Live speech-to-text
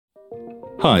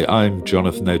Hi, I'm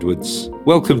Jonathan Edwards.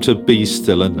 Welcome to Be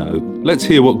Still and Know. Let's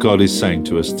hear what God is saying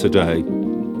to us today.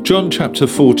 John chapter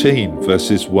 14,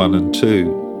 verses 1 and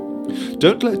 2.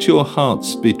 Don't let your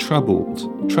hearts be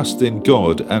troubled. Trust in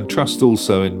God and trust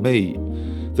also in me.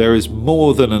 There is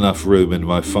more than enough room in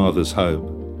my Father's home.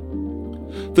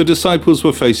 The disciples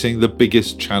were facing the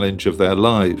biggest challenge of their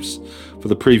lives. For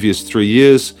the previous 3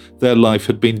 years, their life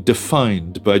had been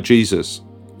defined by Jesus.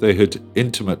 They had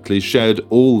intimately shared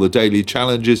all the daily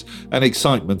challenges and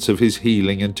excitements of his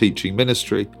healing and teaching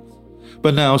ministry.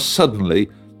 But now, suddenly,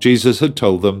 Jesus had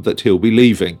told them that he'll be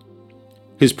leaving.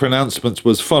 His pronouncement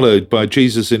was followed by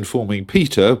Jesus informing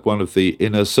Peter, one of the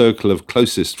inner circle of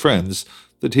closest friends,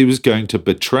 that he was going to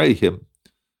betray him.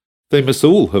 They must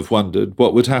all have wondered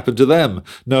what would happen to them,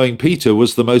 knowing Peter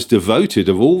was the most devoted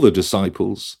of all the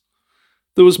disciples.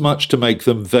 There was much to make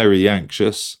them very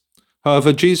anxious.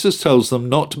 However, Jesus tells them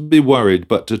not to be worried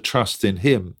but to trust in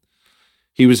him.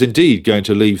 He was indeed going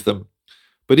to leave them,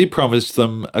 but he promised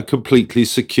them a completely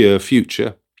secure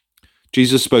future.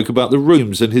 Jesus spoke about the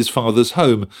rooms in his Father's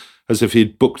home as if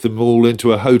he'd booked them all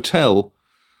into a hotel.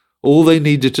 All they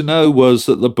needed to know was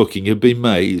that the booking had been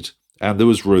made and there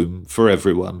was room for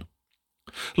everyone.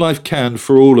 Life can,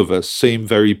 for all of us, seem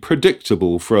very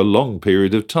predictable for a long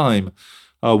period of time.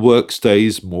 Our work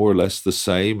stays more or less the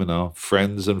same and our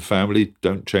friends and family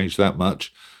don't change that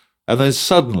much. And then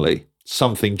suddenly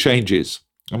something changes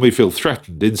and we feel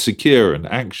threatened, insecure and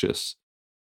anxious.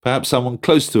 Perhaps someone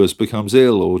close to us becomes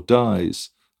ill or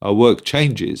dies. Our work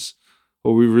changes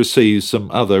or we receive some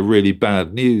other really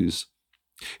bad news.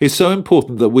 It's so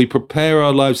important that we prepare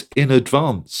our lives in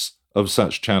advance of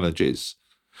such challenges.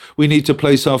 We need to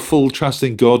place our full trust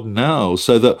in God now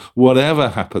so that whatever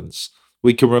happens,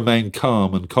 we can remain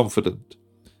calm and confident.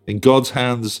 In God's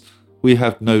hands, we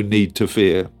have no need to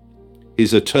fear.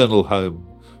 His eternal home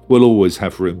will always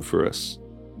have room for us.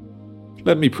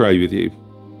 Let me pray with you.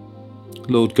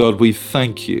 Lord God, we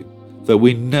thank you that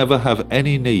we never have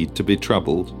any need to be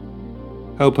troubled.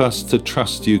 Help us to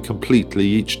trust you completely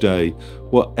each day,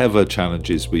 whatever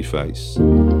challenges we face.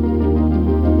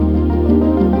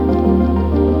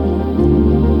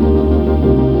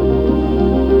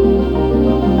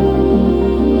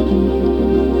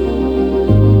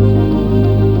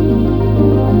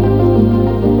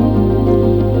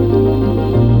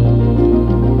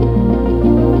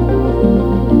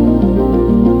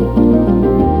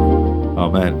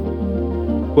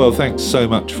 Well, thanks so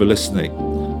much for listening.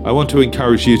 I want to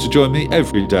encourage you to join me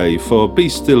every day for Be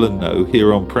Still and Know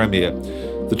here on Premier.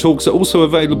 The talks are also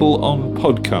available on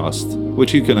podcast,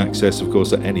 which you can access, of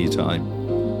course, at any time.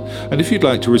 And if you'd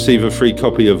like to receive a free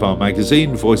copy of our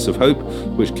magazine, Voice of Hope,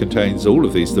 which contains all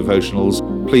of these devotionals,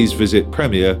 please visit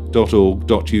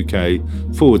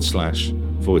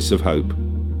premier.org.uk/Voice of Hope.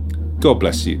 God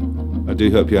bless you. I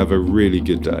do hope you have a really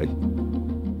good day.